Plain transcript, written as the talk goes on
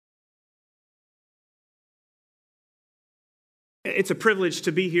It's a privilege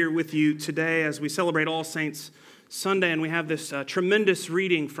to be here with you today as we celebrate All Saints Sunday, and we have this tremendous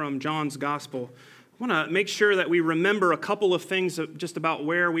reading from John's Gospel. I want to make sure that we remember a couple of things just about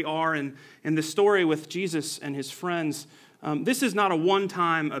where we are in the story with Jesus and his friends. This is not a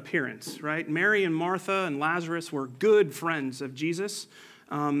one-time appearance, right? Mary and Martha and Lazarus were good friends of Jesus.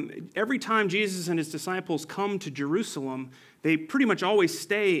 Every time Jesus and his disciples come to Jerusalem, they pretty much always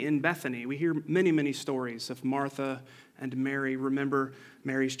stay in Bethany. We hear many, many stories of Martha and Mary. Remember,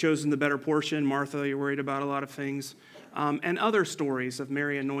 Mary's chosen the better portion. Martha, you're worried about a lot of things. And other stories of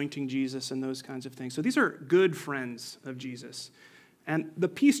Mary anointing Jesus and those kinds of things. So these are good friends of Jesus. And the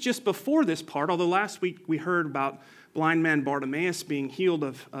piece just before this part, although last week we heard about blind man Bartimaeus being healed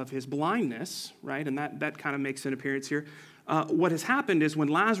of his blindness, right? And that kind of makes an appearance here. What has happened is when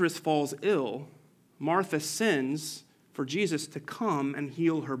Lazarus falls ill, Martha sends for Jesus to come and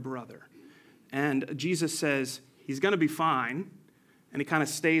heal her brother. And Jesus says he's going to be fine, and he kind of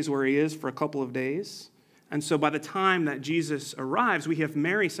stays where he is for a couple of days. And so by the time that Jesus arrives, we have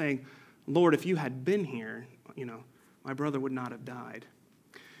Mary saying, Lord, if you had been here, my brother would not have died.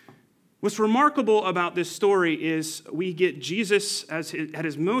 What's remarkable about this story is we get Jesus at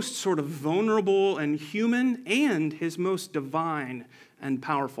his most sort of vulnerable and human and his most divine and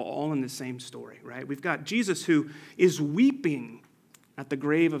powerful, all in the same story, right? We've got Jesus who is weeping at the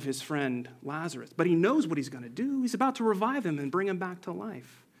grave of his friend Lazarus, but he knows what he's going to do. He's about to revive him and bring him back to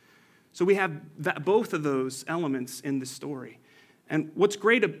life. So we have both of those elements in the story. And what's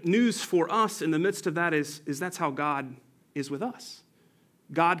great news for us in the midst of that is that's how God is with us.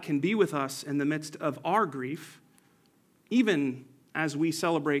 God can be with us in the midst of our grief, even as we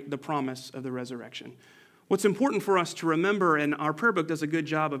celebrate the promise of the resurrection. What's important for us to remember, and our prayer book does a good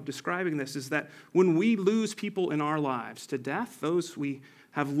job of describing this, is that when we lose people in our lives to death, those we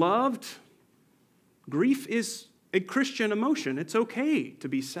have loved, grief is a Christian emotion. It's okay to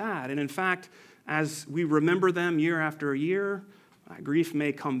be sad. And in fact, as we remember them year after year, grief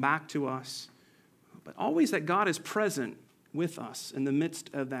may come back to us. But always that God is present with us in the midst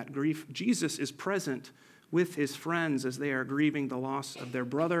of that grief. Jesus is present with his friends as they are grieving the loss of their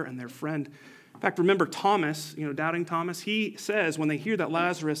brother and their friend. In fact, remember Thomas, doubting Thomas, he says when they hear that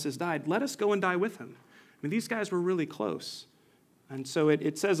Lazarus has died, let us go and die with him. I mean, these guys were really close. And so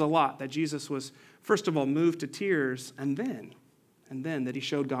it says a lot that Jesus was, first of all, moved to tears, and then that he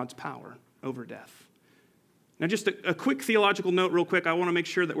showed God's power over death. Now, just a quick theological note real quick. I want to make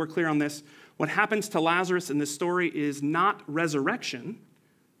sure that we're clear on this. What happens to Lazarus in this story is not resurrection,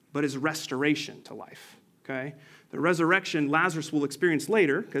 but is restoration to life, okay? The resurrection Lazarus will experience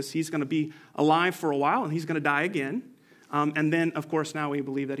later because he's going to be alive for a while and he's going to die again. And then, of course, now we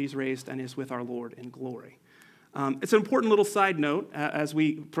believe that he's raised and is with our Lord in glory. It's an important little side note as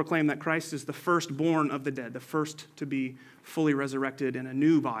we proclaim that Christ is the firstborn of the dead, the first to be fully resurrected in a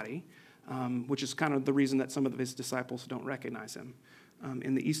new body, which is kind of the reason that some of his disciples don't recognize him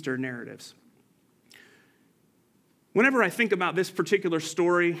in the Easter narratives. Whenever I think about this particular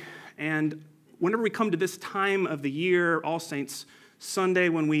story, and whenever we come to this time of the year, All Saints Sunday,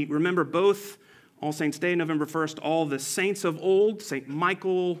 when we remember both All Saints Day, November 1st, all the saints of old, St.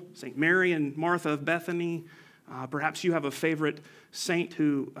 Michael, St. Mary and Martha of Bethany, perhaps you have a favorite saint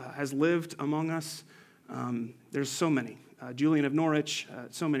who has lived among us. There's so many. Julian of Norwich,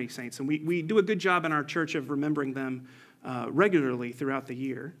 so many saints. And we do a good job in our church of remembering them regularly throughout the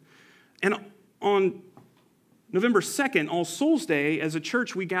year. And on November 2nd, All Souls Day, as a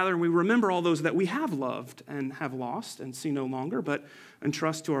church, we gather and we remember all those that we have loved and have lost and see no longer, but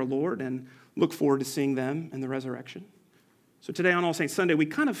entrust to our Lord and look forward to seeing them in the resurrection. So today on All Saints Sunday,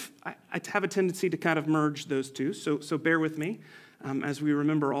 I have a tendency to kind of merge those two, so bear with me as we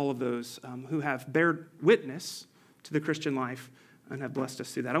remember all of those who have bared witness to the Christian life and have blessed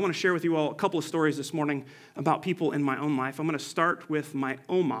us through that. I want to share with you all a couple of stories this morning about people in my own life. I'm going to start with my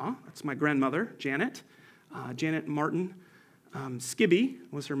Oma. That's my grandmother, Janet. Janet Martin Skibby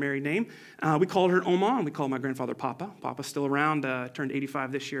was her married name. We called her Oma, and we called my grandfather Papa. Papa's still around, turned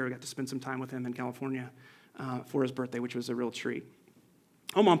 85 this year. We got to spend some time with him in California for his birthday, which was a real treat.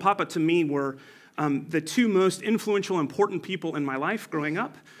 Oma and Papa, to me, were the two most influential, important people in my life growing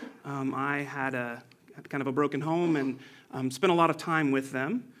up. I had kind of a broken home and spent a lot of time with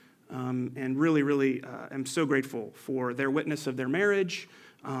them and really, really am so grateful for their witness of their marriage,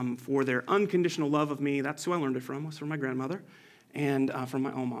 for their unconditional love of me. That's who I learned it from, was from my grandmother and from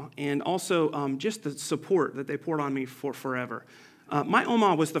my Oma. And also just the support that they poured on me for forever. My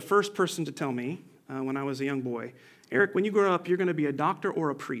Oma was the first person to tell me when I was a young boy, Eric, when you grow up, you're going to be a doctor or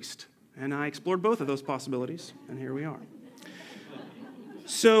a priest. And I explored both of those possibilities, and here we are.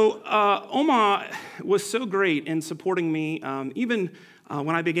 So Oma was so great in supporting me, even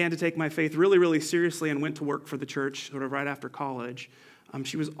when I began to take my faith really, really seriously and went to work for the church sort of right after college.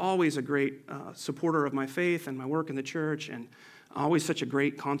 She was always a great supporter of my faith and my work in the church, and always such a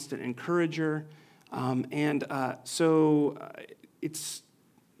great, constant encourager. It's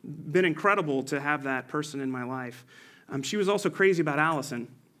been incredible to have that person in my life. She was also crazy about Allison,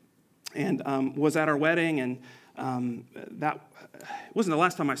 and was at our wedding, and that wasn't the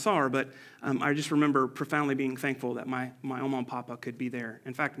last time I saw her, but I just remember profoundly being thankful that my Oma and Papa could be there.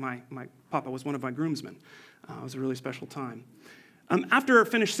 In fact, my Papa was one of my groomsmen. It was a really special time. After I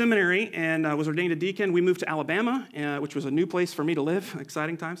finished seminary and was ordained a deacon, we moved to Alabama, which was a new place for me to live,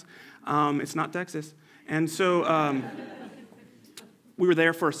 exciting times. It's not Texas. And so we were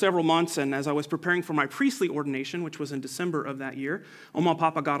there for several months, and as I was preparing for my priestly ordination, which was in December of that year, Oma and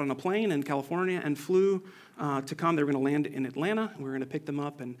Papa got on a plane in California and flew to come. They were going to land in Atlanta. We were going to pick them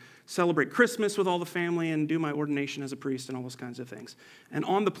up and celebrate Christmas with all the family and do my ordination as a priest and all those kinds of things. And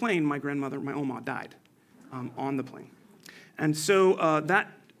on the plane, my grandmother, my Oma, died on the plane. And so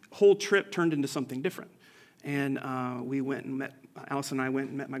that whole trip turned into something different. And we went and met, Alice and I went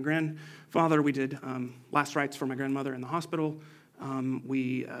and met my grandfather. We did last rites for my grandmother in the hospital.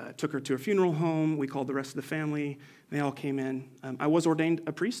 We took her to a funeral home. We called the rest of the family. They all came in. I was ordained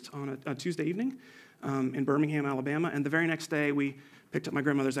a priest on a Tuesday evening in Birmingham, Alabama. And the very next day, we picked up my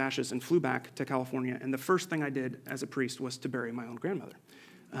grandmother's ashes and flew back to California. And the first thing I did as a priest was to bury my own grandmother,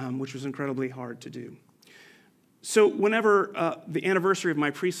 which was incredibly hard to do. So whenever the anniversary of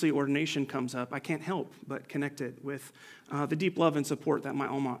my priestly ordination comes up, I can't help but connect it with the deep love and support that my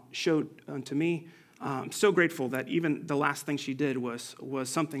Oma showed unto me. I'm so grateful that even the last thing she did was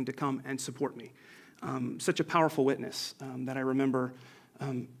something to come and support me. Such a powerful witness that I remember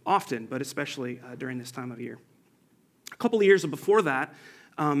often, but especially during this time of year. A couple of years before that,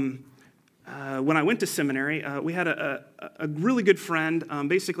 when I went to seminary, we had a really good friend.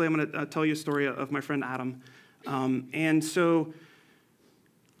 Basically, I'm going to tell you a story of my friend Adam. And so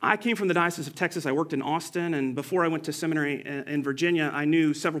I came from the Diocese of Texas. I worked in Austin, and before I went to seminary in Virginia, I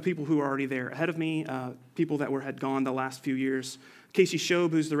knew several people who were already there ahead of me, people that had gone the last few years. Casey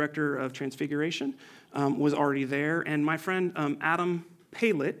Shobe, who's the rector of Transfiguration, was already there, and my friend Adam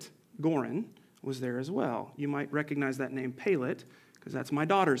Palet Gorin was there as well. You might recognize that name, Palet, because that's my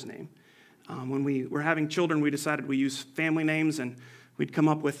daughter's name. When we were having children, we decided we use family names, and we'd come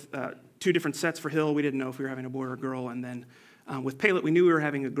up with 2 different sets for Hill. We didn't know if we were having a boy or a girl, and then with Palet, we knew we were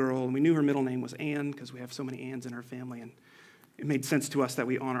having a girl, and we knew her middle name was Ann because we have so many Anns in our family, and it made sense to us that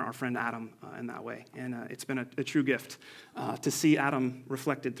we honor our friend Adam in that way. And it's been a true gift to see Adam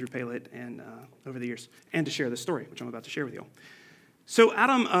reflected through Palet and over the years, and to share this story, which I'm about to share with you. So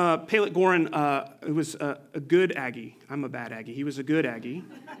Adam Palet Gorin was a good Aggie. I'm a bad Aggie. He was a good Aggie,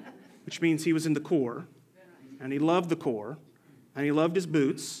 which means he was in the Corps, and he loved the Corps, and he loved his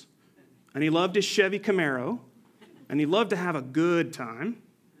boots, and he loved his Chevy Camaro, and he loved to have a good time,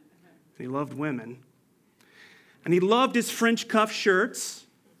 and he loved women, and he loved his French cuff shirts.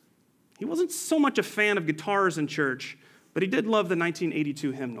 He wasn't so much a fan of guitars in church, but he did love the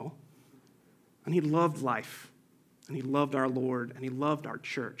 1982 hymnal, and he loved life, and he loved our Lord, and he loved our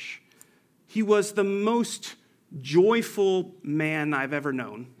church. He was the most joyful man I've ever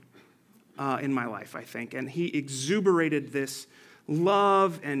known in my life, I think, and he exuberated this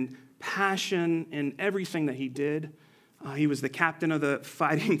love and passion in everything that he did. He was the captain of the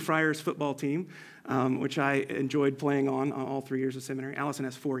Fighting Friars football team, which I enjoyed playing on all 3 years of seminary. Allison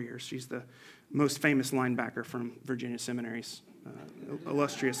has 4 years. She's the most famous linebacker from Virginia Seminary's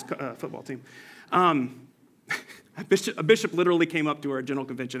illustrious football team. A bishop literally came up to her at General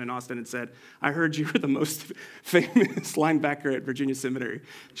Convention in Austin and said, "I heard you were the most famous linebacker at Virginia Seminary."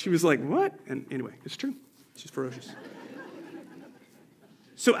 She was like, "What?" And anyway, it's true. She's ferocious.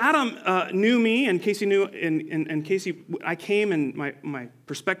 So Adam knew me, and Casey knew, and Casey, I came in my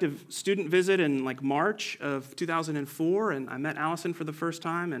prospective student visit in like March of 2004, and I met Allison for the first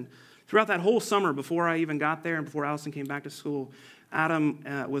time, and throughout that whole summer, before I even got there and before Allison came back to school, Adam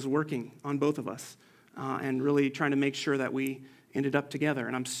was working on both of us and really trying to make sure that we ended up together,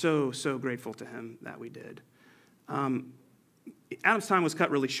 and I'm so, so grateful to him that we did. Adam's time was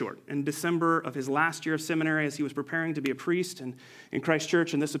cut really short. In December of his last year of seminary, as he was preparing to be a priest in Christ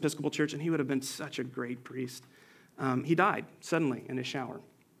Church, in this Episcopal church, and he would have been such a great priest, he died suddenly in his shower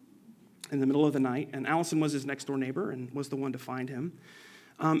in the middle of the night, and Allison was his next-door neighbor and was the one to find him.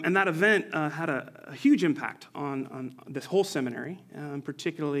 And that event had a huge impact on this whole seminary,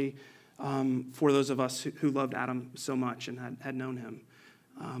 particularly for those of us who loved Adam so much and had known him.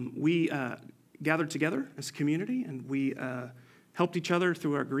 We gathered together as a community, and we helped each other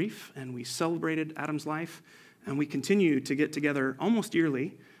through our grief, and we celebrated Adam's life, and we continue to get together almost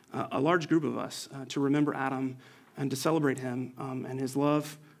yearly, a large group of us, to remember Adam and to celebrate him and his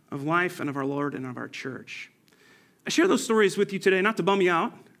love of life and of our Lord and of our church. I share those stories with you today, not to bum you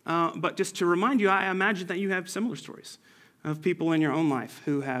out, but just to remind you, I imagine that you have similar stories of people in your own life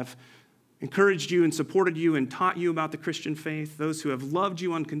who have encouraged you and supported you and taught you about the Christian faith, those who have loved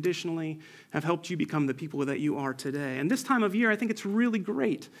you unconditionally, have helped you become the people that you are today. And this time of year, I think it's really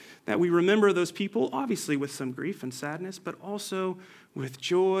great that we remember those people, obviously with some grief and sadness, but also with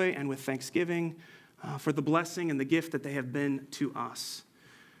joy and with thanksgiving for the blessing and the gift that they have been to us.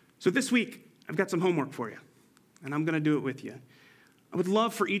 So this week, I've got some homework for you, and I'm going to do it with you. I would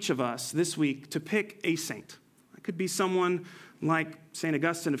love for each of us this week to pick a saint. It could be someone like St.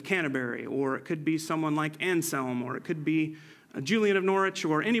 Augustine of Canterbury, or it could be someone like Anselm, or it could be Julian of Norwich,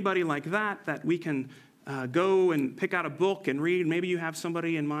 or anybody like that we can go and pick out a book and read. Maybe you have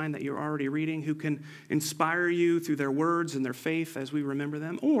somebody in mind that you're already reading who can inspire you through their words and their faith as we remember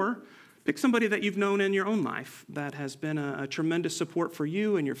them. Or pick somebody that you've known in your own life that has been a tremendous support for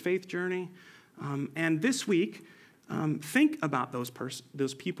you in your faith journey. And this week, think about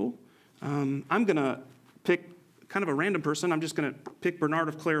those people. I'm going to pick kind of a random person. I'm just going to pick Bernard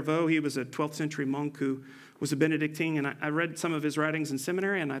of Clairvaux. He was a 12th century monk who was a Benedictine, and I read some of his writings in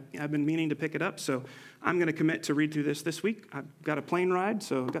seminary, and I've been meaning to pick it up, so I'm going to commit to read through this week. I've got a plane ride,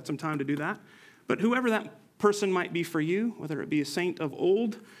 so I've got some time to do that. But whoever that person might be for you, whether it be a saint of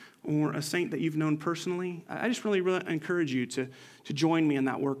old or a saint that you've known personally, I just really encourage you to join me in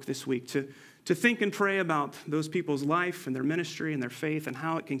that work this week, to think and pray about those people's life and their ministry and their faith and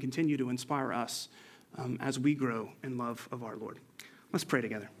how it can continue to inspire us as we grow in love of our Lord. Let's pray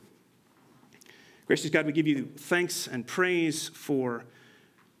together. Gracious God, we give you thanks and praise for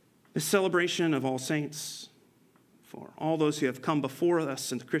this celebration of all saints, for all those who have come before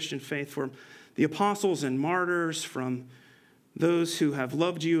us in the Christian faith, for the apostles and martyrs, from those who have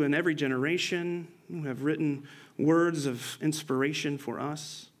loved you in every generation, who have written words of inspiration for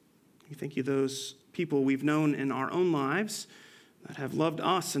us. We thank you those people we've known in our own lives that have loved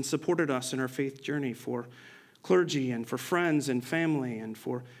us and supported us in our faith journey, for clergy and for friends and family and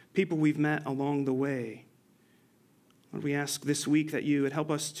for people we've met along the way. Lord, we ask this week that you would help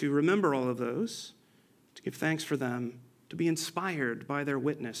us to remember all of those, to give thanks for them, to be inspired by their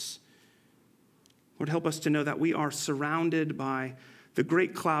witness. Lord, help us to know that we are surrounded by the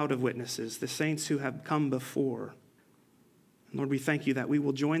great cloud of witnesses, the saints who have come before. And Lord, we thank you that we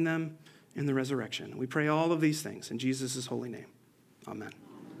will join them in the resurrection. We pray all of these things in Jesus' holy name. Amen.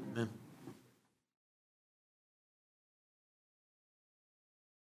 Amen.